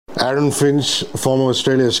Aaron Finch, former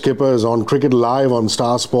Australia skipper, is on Cricket Live on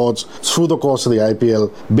Star Sports through the course of the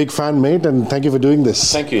IPL. Big fan, mate, and thank you for doing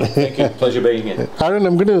this. Thank you. Pleasure being here. Aaron,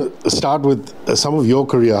 I'm going to start with some of your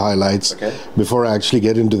career highlights before I actually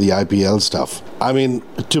get into the IPL stuff. I mean,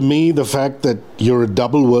 to me, the fact that you're a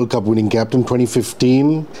double World Cup winning captain,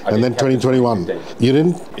 2015 and then 2021. 2015. You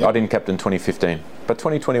didn't? I didn't captain 2015. But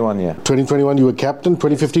 2021, yeah. 2021 you were captain,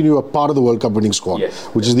 2015 you were part of the World Cup winning squad,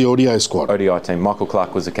 which is the ODI squad. ODI team. Michael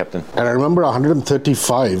Clarke was the captain. And I remember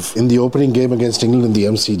 135 in the opening game against England in the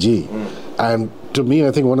MCG. And to me,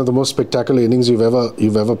 I think one of the most spectacular innings you've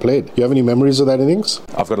ever played. You have any memories of that innings?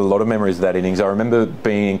 I've got a lot of memories of that innings. I remember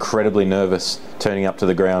being incredibly nervous turning up to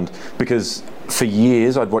the ground because for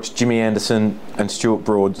years I'd watched Jimmy Anderson and Stuart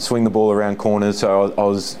Broad swing the ball around corners, so I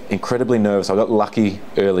was incredibly nervous. I got lucky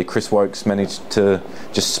early. Chris Wokes managed to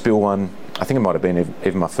just spill one. I think it might have been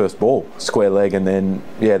even my first ball, square leg, and then,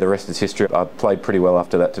 the rest is history. I played pretty well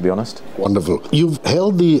after that, to be honest. Wonderful. You've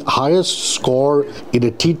held the highest score in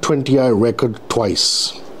a T20I record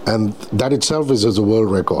twice, and that itself is a world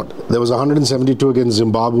record. There was 172 against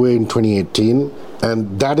Zimbabwe in 2018,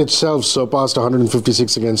 and that itself surpassed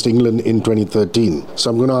 156 against England in 2013.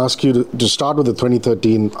 So I'm going to ask you to start with the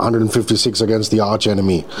 2013 156 against the arch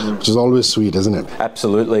enemy, which is always sweet, isn't it?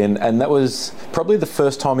 Absolutely, and that was probably the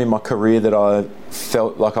first time in my career that I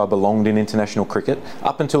felt like I belonged in international cricket.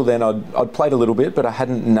 Up until then, I'd played a little bit, but I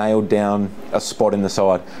hadn't nailed down a spot in the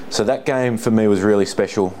side. So that game for me was really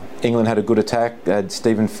special. England had a good attack. They had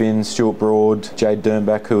Stephen Finn, Stuart Broad, Jade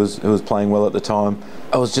Dernbach, who was playing well at the time.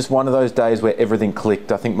 It was just one of those days where everything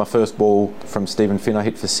clicked. I think my first ball from Stephen Finn I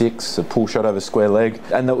hit for 6, a pull shot over square leg,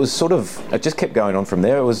 and that was it just kept going on from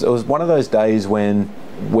there. It was one of those days when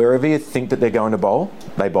wherever you think that they're going to bowl,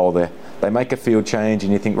 they bowl there. They make a field change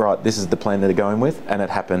and you think, right, this is the plan that they're going with, and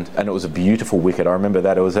it happened. And it was a beautiful wicket. I remember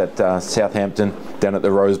that. It was at Southampton, down at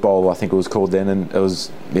the Rose Bowl, I think it was called then, and it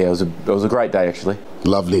was a great day actually.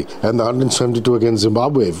 Lovely. And the 172 against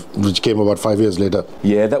Zimbabwe, which came about 5 years later.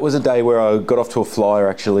 Yeah, that was a day where I got off to a flyer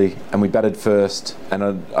actually, and we batted first,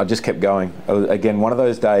 and I just kept going. It was, again, one of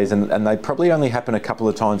those days, and they probably only happen a couple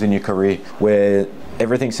of times in your career where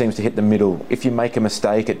everything seems to hit the middle. If you make a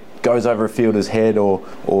mistake, it goes over a fielder's head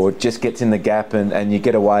or just gets in the gap and you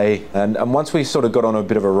get away. And once we sort of got on a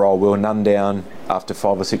bit of a roll, we were none down after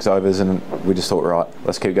 5 or 6 overs, and we just thought, right,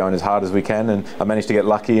 let's keep going as hard as we can. And I managed to get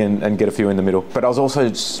lucky and get a few in the middle. But I was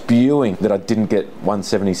also spewing that I didn't get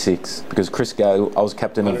 176 because Chris Gale, I was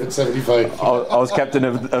captain of 175. I was captain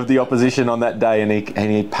of the opposition on that day, and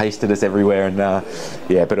he pasted us everywhere. And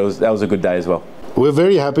but that was a good day as well. We're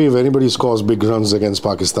very happy if anybody scores big runs against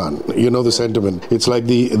Pakistan. You know the sentiment. It's like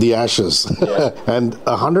the Ashes. Yeah. And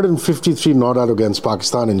 153 not out against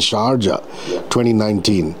Pakistan in Sharjah,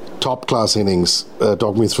 2019. Top class innings.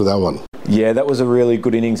 Talk me through that one. Yeah, that was a really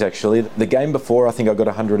good innings actually. The game before, I think I got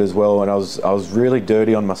 100 as well, and I was really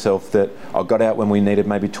dirty on myself that I got out when we needed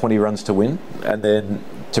maybe 20 runs to win, and then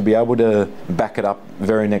to be able to back it up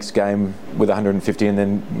very next game with 150 and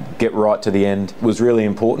then get right to the end was really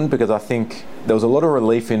important, because I think there was a lot of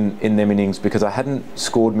relief in them innings because I hadn't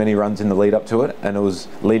scored many runs in the lead up to it, and it was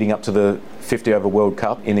leading up to the 50 over World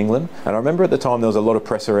Cup in England. And I remember at the time there was a lot of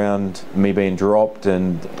press around me being dropped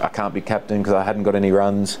and I can't be captain because I hadn't got any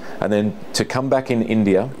runs. And then to come back in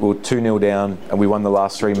India, we were 2-0 down and we won the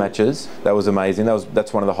last 3 matches. That was amazing.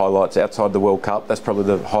 That's one of the highlights outside the World Cup. That's probably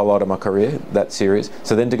the highlight of my career, that series.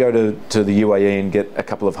 So then to go to the UAE and get a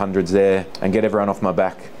couple of hundreds there and get everyone off my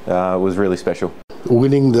back was really special.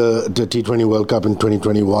 Winning the T20 World Cup in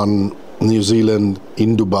 2021, New Zealand,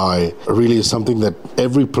 in Dubai, really is something that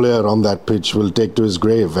every player on that pitch will take to his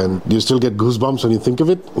grave. And do you still get goosebumps when you think of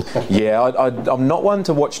it? Yeah, I'm not one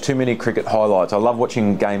to watch too many cricket highlights. I love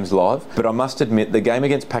watching games live, but I must admit the game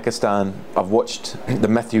against Pakistan, I've watched the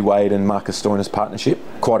Matthew Wade and Marcus Stoinis partnership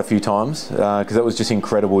quite a few times because that was just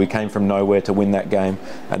incredible. We came from nowhere to win that game.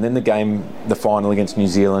 And then the final against New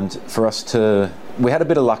Zealand, for us to... We had a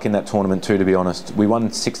bit of luck in that tournament too, to be honest. We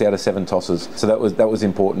won 6 out of 7 tosses, so that was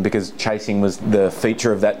important because chasing was the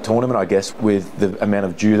feature of that tournament, I guess, with the amount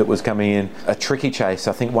of dew that was coming in. A tricky chase,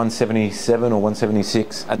 I think 177 or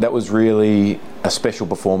 176, and that was really a special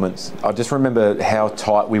performance. I just remember how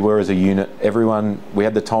tight we were as a unit. Everyone, we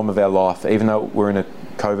had the time of our life, even though we're in a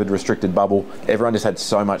COVID restricted bubble. Everyone just had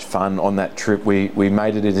so much fun on that trip. We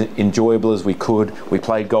made it as enjoyable as we could. We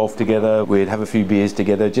played golf together. We'd have a few beers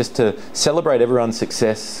together just to celebrate everyone's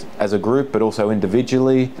success as a group, but also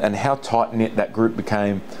individually, and how tight-knit that group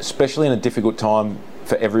became, especially in a difficult time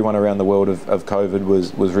for everyone around the world of COVID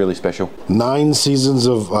was really special. 9 seasons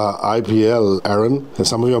of IPL, Aaron. And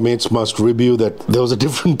some of your mates must rib you that there was a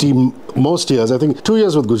different team most years. I think 2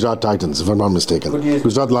 years with Gujarat Titans, if I'm not mistaken.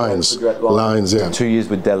 Gujarat Lions. Lions, yeah. 2 years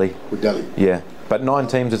with Delhi. Yeah. But 9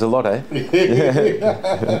 teams is a lot, eh?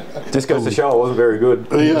 Just goes to show I wasn't very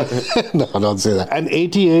good. No, don't say that. And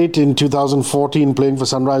 88 in 2014 playing for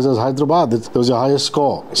Sunrisers Hyderabad. That was your highest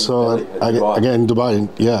score. So again, Dubai,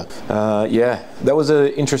 yeah. Yeah, that was an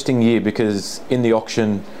interesting year because in the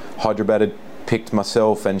auction, Hyderabad had picked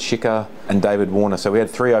myself and Shikha and David Warner. So we had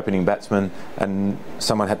 3 opening batsmen and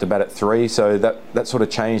someone had to bat at 3. So that sort of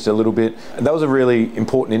changed a little bit. And that was a really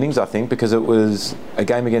important innings, I think, because it was a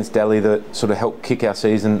game against Delhi that sort of helped kick our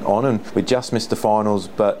season on, and we just missed the finals,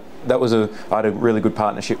 but I had a really good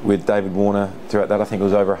partnership with David Warner throughout that. I think it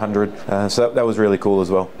was over 100. So that was really cool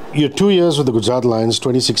as well. Your 2 years with the Gujarat Lions,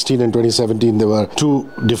 2016 and 2017, there were 2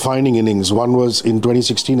 defining innings. One was in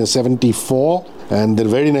 2016 a 74, and the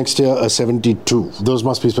very next year a 72. Those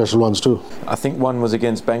must be special ones too. I think one was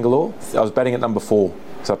against Bangalore. I was batting at number 4.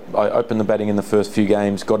 So I opened the batting in the first few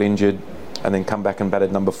games, got injured, and then come back and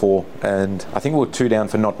batted number 4. And I think we were 2 down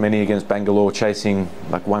for not many against Bangalore, chasing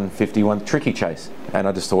like 151, tricky chase. And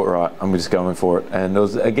I just thought, right, I'm just going for it. And it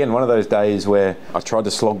was, again, one of those days where I tried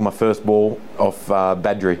to slog my first ball off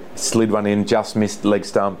Badri. Slid one in, just missed leg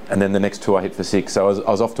stump, and then the next 2 I hit for 6. So I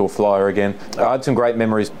was off to a flyer again. I had some great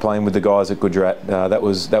memories playing with the guys at Gujarat. That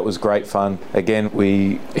was great fun. Again,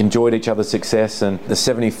 we enjoyed each other's success. And the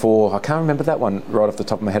 74, I can't remember that one right off the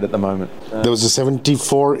top of my head at the moment. There was a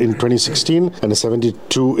 74 in 2016 and a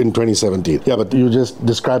 72 in 2017. Yeah, but you just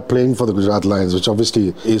described playing for the Gujarat Lions, which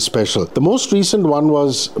obviously is special. The most recent one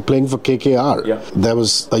was playing for KKR. Yeah. That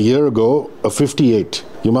was a year ago, a 58.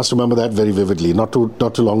 You must remember that very vividly, not too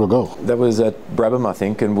long ago. That was at Brabham, I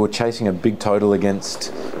think, and we were chasing a big total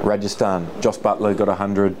against Rajasthan. Josh Butler got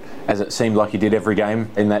 100, as it seemed like he did every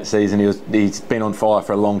game in that season. He's been on fire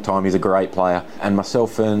for a long time. He's a great player. And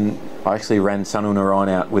myself and I actually ran Sunil Narayan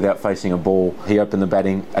out without facing a ball. He opened the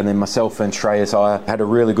batting, and then myself and Shreyas Iyer had a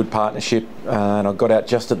really good partnership, and I got out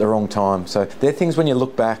just at the wrong time. So they're things when you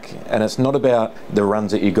look back, and it's not about the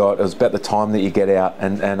runs that you got, it was about the time that you get out.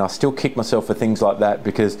 And I still kick myself for things like that,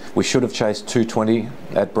 because we should have chased 220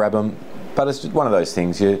 at Brabham. But it's one of those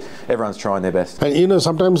things. Everyone's trying their best. And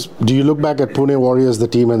sometimes do you look back at Pune Warriors, the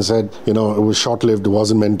team, and said, it was short-lived, it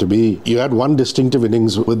wasn't meant to be. You had one distinctive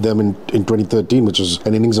innings with them in 2013, which was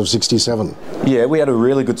an innings of 67. Yeah, we had a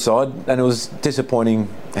really good side, and it was disappointing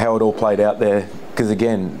how it all played out there. Because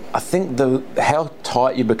again, I think how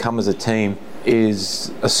tight you become as a team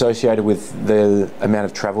is associated with the amount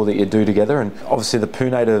of travel that you do together. And obviously the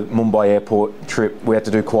Pune to Mumbai airport trip, we had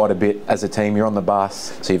to do quite a bit as a team. You're on the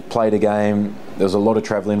bus, so you've played a game, there's a lot of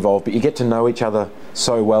travel involved, but you get to know each other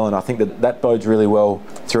so well, and I think that bodes really well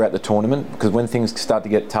throughout the tournament, because when things start to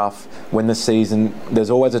get tough, when the season, there's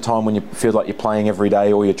always a time when you feel like you're playing every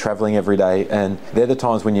day or you're travelling every day, and they're the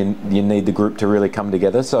times when you need the group to really come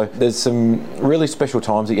together. So there's some really special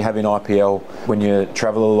times that you have in IPL when you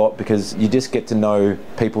travel a lot, because you just get to know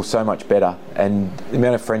people so much better, and the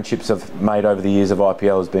amount of friendships I've made over the years of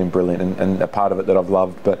IPL has been brilliant, and a part of it that I've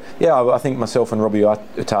loved. But yeah, I think myself and Robbie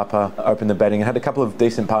Utapa opened the batting and had a couple of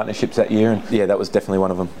decent partnerships that year, and yeah, that was definitely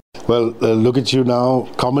one of them. Well, look at you now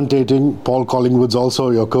commentating. Paul Collingwood's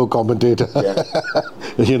also your co-commentator. Yeah.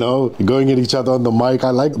 Going at each other on the mic.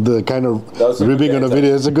 I like the kind of ribbing on a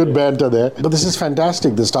video. It's a good banter there. But this is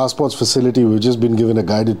fantastic. The Star Sports facility, we've just been given a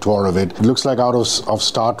guided tour of it. It looks like out of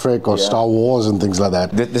Star Trek or Star Wars and things like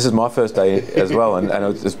that. This is my first day as well, and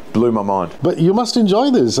it just blew my mind. But you must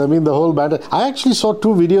enjoy this. I mean, the whole banter. I actually saw 2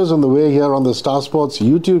 videos on the way here on the Star Sports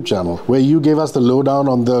YouTube channel, where you gave us the lowdown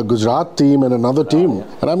on the Gujarat team and another team. Yeah.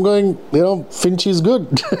 And I'm going, FInch is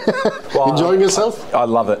good. Well, enjoying yourself? I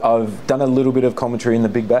love it. I've done a little bit of commentary in the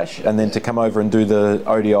Big Bash, and then to come over and do the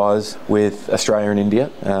ODIs with Australia and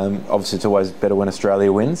India. Obviously, it's always better when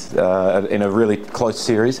Australia wins in a really close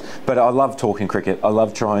series. But I love talking cricket. I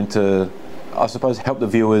love trying to, I suppose, help the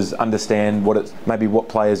viewers understand what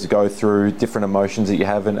players go through, different emotions that you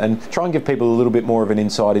have, and try and give people a little bit more of an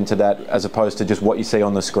insight into that, as opposed to just what you see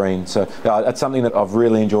on the screen. So that's something that I've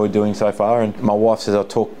really enjoyed doing so far. And my wife says I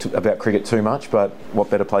talk about cricket too much, but what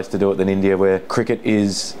better place to do it than India, where cricket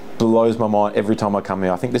blows my mind every time I come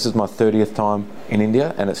here. I think this is my 30th time in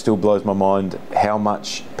India, and it still blows my mind how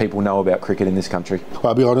much people know about cricket in this country. Well,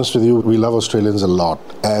 I'll be honest with you, we love Australians a lot.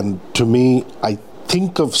 And to me, I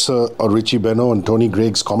think of Sir Richie Benaud and Tony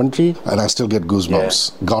Greig's commentary, and I still get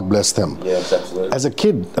goosebumps. Yeah. God bless them. Yes, absolutely. As a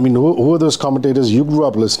kid, I mean, who are those commentators you grew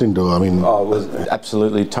up listening to? I mean, it was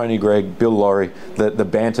absolutely Tony Gregg, Bill Lawry, the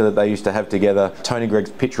banter that they used to have together. Tony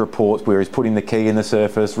Gregg's pitch reports where he's putting the key in the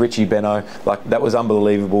surface. Richie Benno, like that was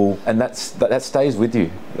unbelievable, and that stays with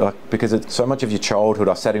you, like because it's so much of your childhood.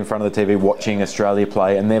 I sat in front of the TV watching Australia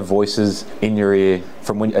play, and their voices in your ear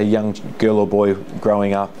from when a young girl or boy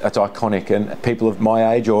growing up. It's iconic, and people of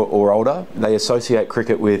my age or older, they associate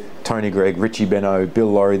cricket with Tony Gregg, Richie Benno,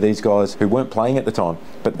 Bill Lawry, these guys who weren't playing at the time,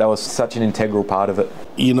 but that was such an integral part of it.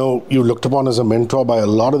 You know, you're looked upon as a mentor by a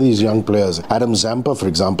lot of these young players. Adam Zampa, for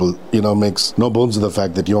example, makes no bones of the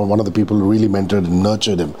fact that you're one of the people who really mentored and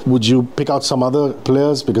nurtured him. Would you pick out some other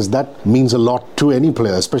players? Because that means a lot to any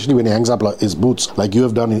player, especially when he hangs up his boots like you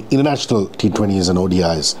have done in international T20s and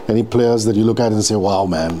ODIs. Any players that you look at and say, wow,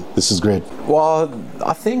 man, this is great? Well,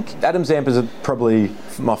 I think Adam Zampa is probably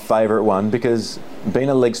my favourite one, because being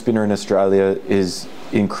a leg spinner in Australia is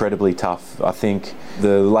incredibly tough. I think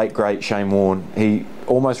the late great Shane Warne, he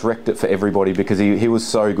almost wrecked it for everybody because he was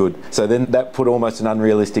so good. So then that put almost an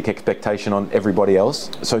unrealistic expectation on everybody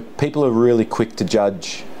else. So people are really quick to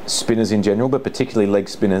judge spinners in general, but particularly leg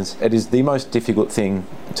spinners. It is the most difficult thing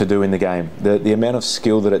to do in the game. The amount of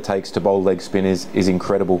skill that it takes to bowl leg spin is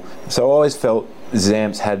incredible. So I always felt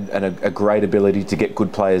Zamps had a great ability to get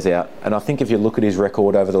good players out, and I think if you look at his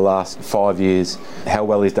record over the last 5 years, how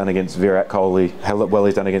well he's done against Virat Kohli, how well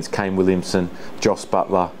he's done against Kane Williamson, Joss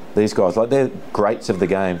Buttler, these guys, like they're greats of the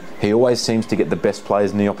game. He always seems to get the best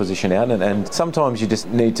players in the opposition out, and sometimes you just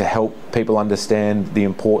need to help people understand the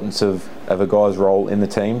importance of a guy's role in the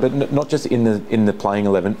team, but not just in the playing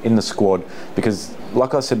 11, in the squad, because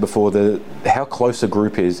like I said before, how close a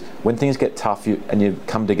group is, when things get tough and you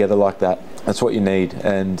come together like that, that's what you need.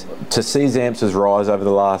 And to see Zamps' rise over the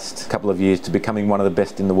last couple of years to becoming one of the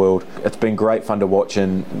best in the world, it's been great fun to watch,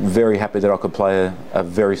 and very happy that I could play a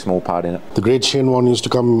very small part in it. The great Shane Warne used to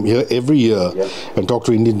come here every year and talk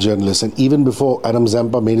to Indian journalists, and even before Adam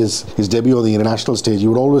Zampa made his debut on the international stage, he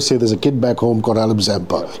would always say there's a kid back home called Adam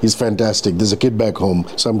Zampa. He's fantastic. There's a kid back home.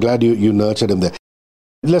 So I'm glad you nurtured him there.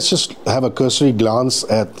 Let's just have a cursory glance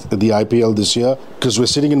at the IPL this year, because we're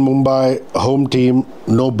sitting in Mumbai, home team,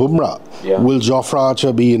 no Bumrah. Yeah. Will Jofra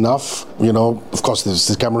Archer be enough? Of course,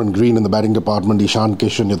 there's Cameron Green in the batting department, Ishan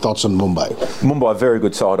Kishan. Your thoughts on Mumbai? Mumbai, very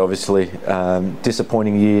good side, obviously.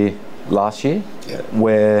 Disappointing year last year,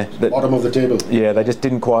 where bottom of the table. Yeah, they just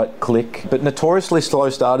didn't quite click. But notoriously slow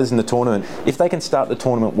starters in the tournament. If they can start the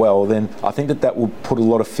tournament well, then I think that will put a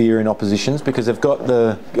lot of fear in oppositions, because they've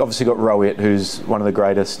obviously got Rohit, who's one of the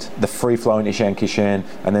greatest, the free-flowing Ishan Kishan,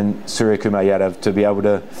 and then Surya Kumar Yadav, to be able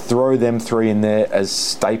to throw them three in there as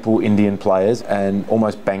staple Indian players and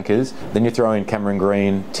almost bankers. Then you throw in Cameron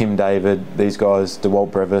Green, Tim David, these guys,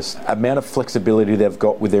 DeWalt Brevis. Amount of flexibility they've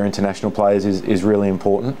got with their international players is really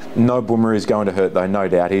important. No Bumrah is going to hurt, though, no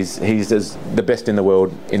doubt. He's the best in the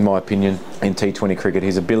world, in my opinion, in T20 cricket.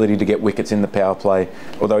 His ability to get wickets in the power play,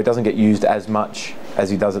 although he doesn't get used as much as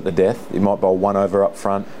he does at the death. He might bowl one over up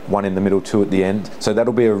front, one in the middle, two at the end. So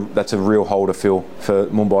that's a real hole to fill for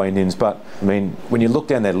Mumbai Indians. But I mean, when you look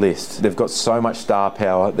down their list, they've got so much star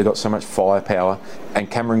power, they've got so much firepower, and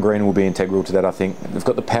Cameron Green will be integral to that, I think. They've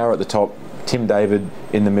got the power at the top. Tim David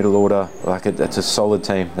in the middle order, it's a solid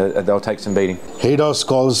team. They'll take some beating. Haydos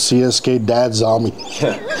calls CSK Dad's Army.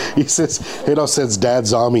 He says, Haydos says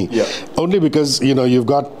Dad's Army. Yeah. Only because, you've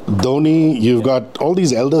got Dhoni, you've got all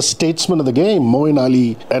these elder statesmen of the game, Moeen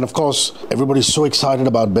Ali, and of course, everybody's so excited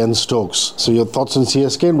about Ben Stokes. So your thoughts on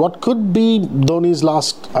CSK, and what could be Dhoni's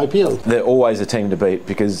last IPL? They're always a team to beat,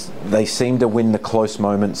 because they seem to win the close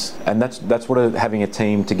moments, and that's what having a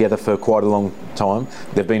team together for quite a long time.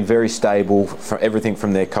 They've been very stable, for everything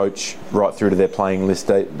from their coach right through to their playing list.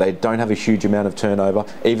 They don't have a huge amount of turnover.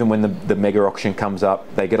 Even when the mega auction comes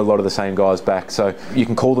up, they get a lot of the same guys back. So you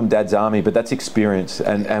can call them Dad's Army, but that's experience,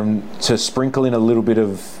 and to sprinkle in a little bit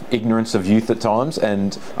of ignorance of youth at times,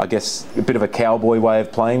 and I guess a bit of a cowboy way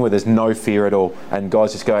of playing where there's no fear at all, and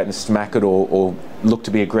guys just go out and smack it or look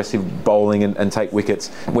to be aggressive bowling and take wickets.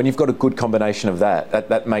 When you've got a good combination of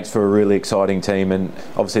that makes for a really exciting team, and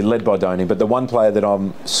obviously led by Dhoni. But the one player that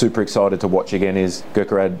I'm super excited to watch again is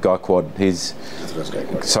Gurkeerat Gaikwad.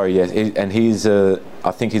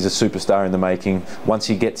 I think he's a superstar in the making. Once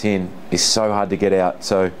he gets in, he's so hard to get out.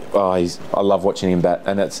 So I love watching him bat,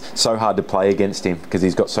 and it's so hard to play against him because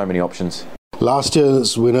he's got so many options. Last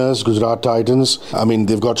year's winners, Gujarat Titans, I mean,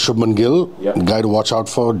 they've got Shubman Gill, guy to watch out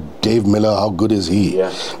for. Dave Miller, how good is he?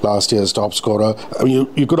 Last year's top scorer. I mean,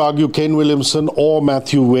 you could argue Kane Williamson or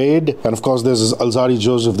Matthew Wade. And of course, there's Alzari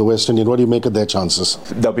Joseph, the West Indian. What do you make of their chances?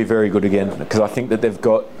 They'll be very good again, because I think that they've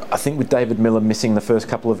got, I think with David Miller missing the first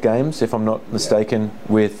couple of games, if I'm not mistaken,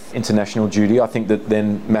 with international duty, I think that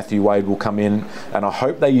then Matthew Wade will come in, and I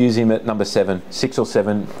hope they use him at number 7, 6 or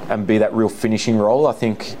 7, and be that real finishing role. I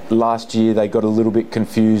think last year they got a little bit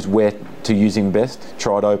confused where to use him best.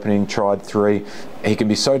 Tried opening, tried 3. He can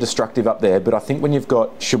be so destructive up there, but I think when you've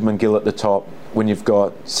got Shubman Gill at the top, when you've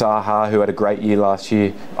got Saha, who had a great year last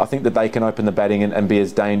year, I think that they can open the batting and be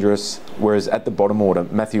as dangerous, whereas at the bottom order,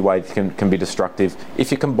 Matthew Wade can be destructive.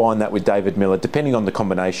 If you combine that with David Miller, depending on the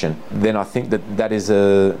combination, then I think that is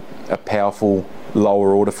a powerful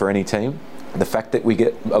lower order for any team. The fact that we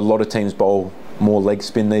get a lot of teams bowl more leg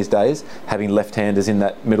spin these days, having left-handers in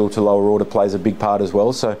that middle to lower order plays a big part as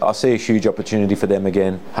well. So I see a huge opportunity for them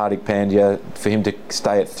again. Hardik Pandya, for him to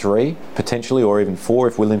stay at 3 potentially, or even 4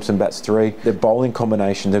 if Williamson bats 3. Their bowling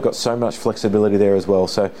combination, they've got so much flexibility there as well.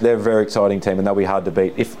 So they're a very exciting team, and they'll be hard to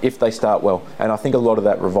beat if they start well. And I think a lot of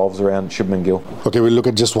that revolves around Shubman Gill. Okay, we'll look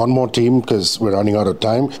at just one more team because we're running out of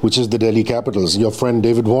time, which is the Delhi Capitals. Your friend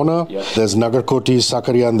David Warner. There's Nagarkoti,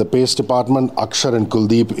 Sakaria in the pace department, Akshar and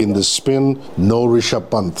Kuldeep in the spin. No Rishabh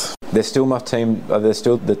Pant. They're still my team. They're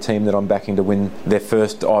still the team that I'm backing to win their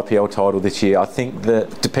first IPL title this year. I think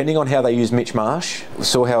that depending on how they use Mitch Marsh, we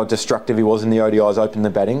saw how destructive he was in the ODIs, open the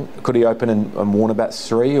batting. Could he open and Warner bats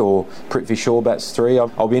 3 or Prithvi Shaw bats 3?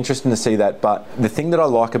 I'll be interested to see that. But the thing that I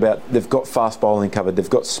like about, they've got fast bowling covered, they've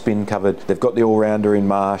got spin covered, they've got the all-rounder in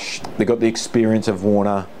Marsh, they've got the experience of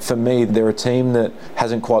Warner. For me, they're a team that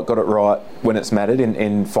hasn't quite got it right when it's mattered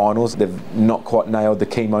in finals. They've not quite nailed the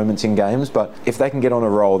key moments in games, but if they can get on a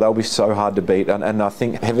roll, they'll be so hard to beat. And I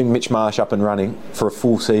think having Mitch Marsh up and running for a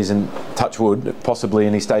full season, touch wood, possibly,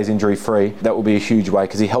 and he stays injury free, that will be a huge way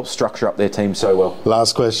because he helps structure up their team so well.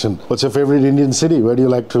 Last question. What's your favourite Indian city? Where do you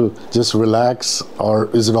like to just relax, or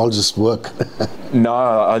is it all just work? No,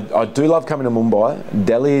 I do love coming to Mumbai.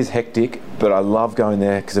 Delhi is hectic, but I love going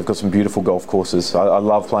there because they've got some beautiful golf courses. I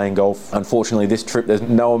love playing golf. Unfortunately, this trip, there's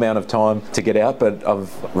no amount of time to get out, but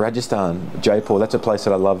of Rajasthan, Jaipur, that's a place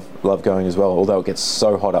that I love going as well, although it gets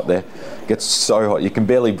so hot up there. It gets so hot. You can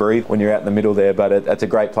barely breathe when you're out in the middle there, but it's a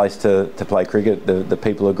great place to play cricket. The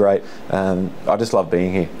people are great. I just love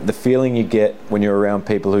being here. The feeling you get when you're around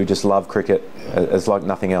people who just love cricket is like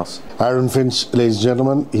nothing else. Aaron Finch, ladies and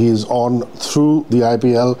gentlemen, he is on through the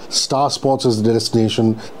IPL. Star Sports is the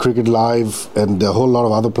destination, Cricket Live, and a whole lot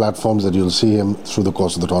of other platforms that you'll see him through the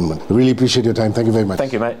course of the tournament. Really appreciate your time. Thank you very much.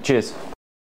 Thank you, mate. Cheers.